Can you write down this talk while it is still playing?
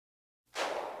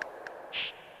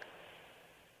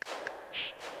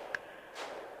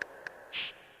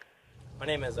My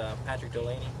name is Patrick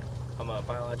Delaney. I'm a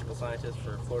biological scientist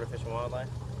for Florida Fish and Wildlife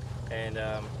and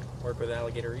work with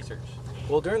Alligator research.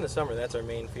 Well, during the summer, that's our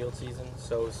main field season.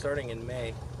 So starting in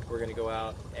May, we're going to go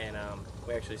out and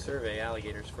we actually survey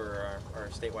alligators for our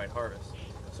statewide harvest.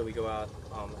 So we go out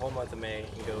the whole month of May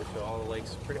and go to all the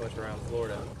lakes pretty much around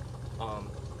Florida and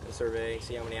survey,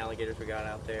 see how many alligators we got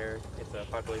out there, if the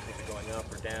populations are going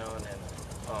up or down,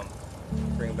 and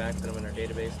bring them back, put them in our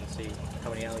database, and see how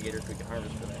many alligators we can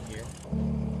harvest for that year.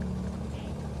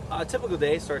 A typical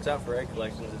day starts out for egg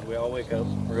collections is we all wake up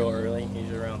real early,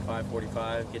 usually around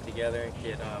 5:45, get together,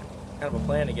 get kind of a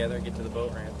plan together, get to the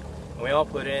boat ramp. And we all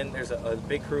put in, there's a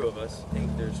big crew of us. I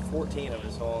think there's 14 of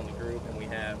us all in the group, and we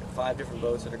have 5 different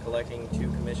boats that are collecting, 2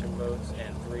 commission boats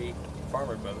and 3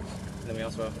 farmer boats. And then we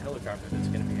also have a helicopter that's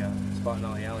going to be spotting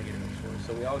all the alligators for us.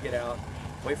 So we all get out,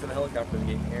 wait for the helicopter to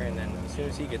get here, and then as soon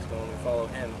as he gets going, we follow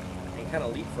him and kind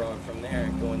of leapfrog from there,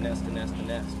 going nest to nest to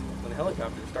nest. When the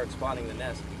helicopter starts spotting the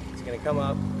nest, it's going to come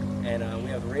up, and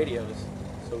we have radios,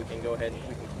 so we can go ahead and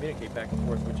we can communicate back and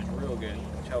forth, which is real good,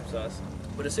 which helps us.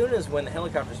 But as soon as when the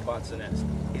helicopter spots the nest,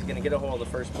 he's going to get a hold of the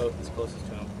first boat that's closest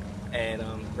to him and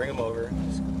bring him over,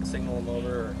 just signal him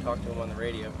over or talk to him on the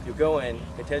radio. You go in,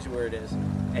 it tells you where it is,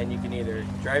 and you can either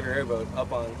drive your airboat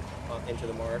up on into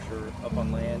the marsh or up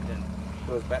on land and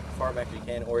go as far back as you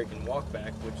can, or you can walk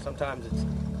back, which sometimes it's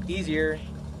easier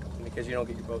because you don't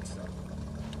get your boat stuck.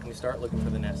 And we start looking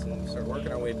for the nest, and we start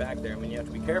working our way back there. I mean, you have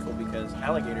to be careful because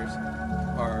alligators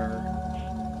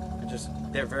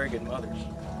they're very good mothers,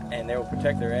 and they will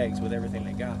protect their eggs with everything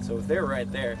they got. So if they're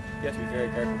right there, you have to be very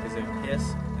careful because they will hiss,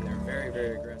 and they're very,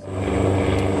 very aggressive.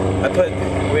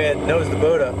 We had nosed the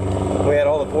boat up, we had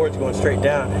all the boards going straight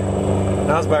down, and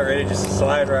I was about ready just to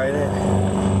slide right in.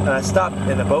 And I stopped,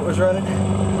 and the boat was running,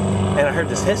 and I heard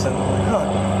this hissing. I'm like,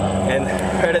 huh. And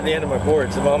right at the end of my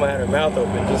boards, the mama had her mouth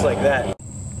open just like that.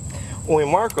 When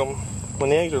we mark them, when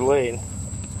the eggs are laid,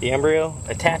 the embryo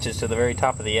attaches to the very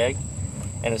top of the egg,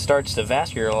 and it starts to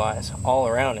vascularize all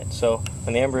around it. So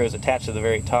when the embryo is attached to the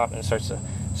very top, and it starts to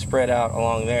spread out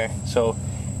along there. So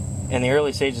in the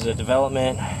early stages of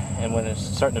development, and when it's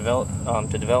starting to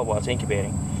develop while it's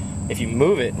incubating, if you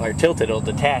move it or tilt it, it'll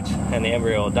detach and the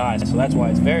embryo will die. So that's why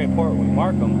it's very important we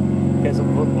mark them, because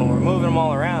when we're moving them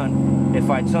all around, if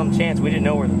by some chance we didn't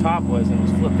know where the top was and it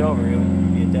was flipped over, it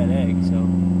would be a dead egg. So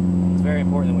it's very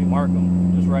important that we mark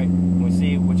them just right. When we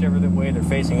see whichever way they're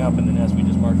facing up in the nest, we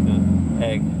just mark the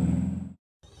egg.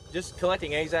 Just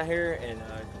collecting eggs out here and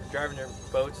driving their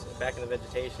boats back in the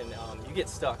vegetation, you get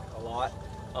stuck a lot.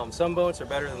 Some boats are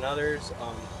better than others.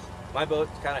 My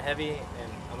boat's kind of heavy,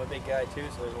 and I'm a big guy too,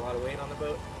 so there's a lot of weight on the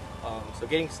boat. So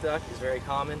getting stuck is very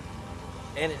common,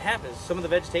 and it happens. Some of the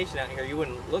vegetation out here, you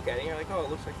wouldn't look at it, and you're like, oh, it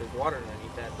looks like there's water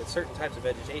underneath that, but certain types of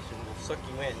vegetation will suck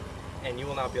you in, and you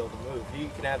will not be able to move. You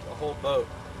can have a whole boat,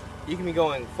 you can be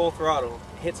going full throttle,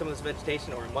 hit some of this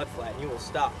vegetation or a mud flat, and you will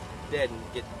stop dead and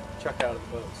get chucked out of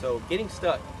the boat. So getting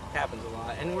stuck happens a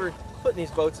lot, and we're putting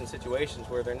these boats in situations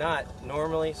where they're not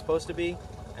normally supposed to be,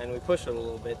 and we push it a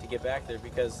little bit to get back there,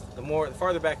 because the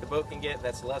farther back the boat can get,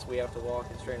 that's the less we have to walk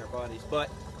and strain our bodies. But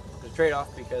there's a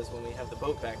trade-off, because when we have the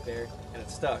boat back there and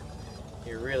it's stuck,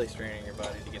 you're really straining your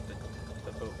body to get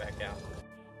the boat back out.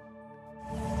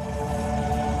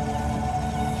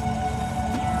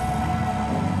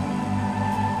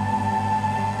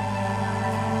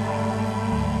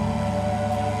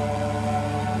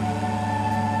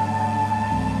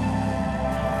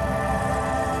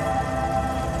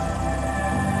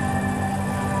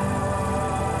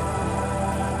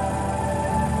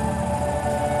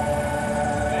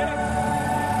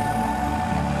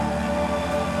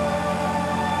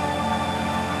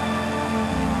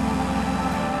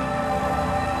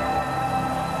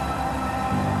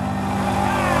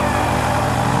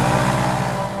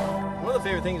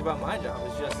 Things about my job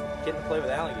is just getting to play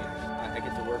with alligators. I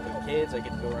get to work with kids, I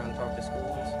get to go around and talk to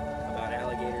schools about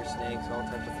alligators, snakes, all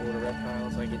types of Florida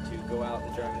reptiles. I get to go out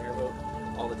and drive an airboat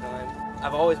all the time.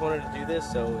 I've always wanted to do this,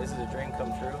 so this is a dream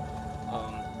come true.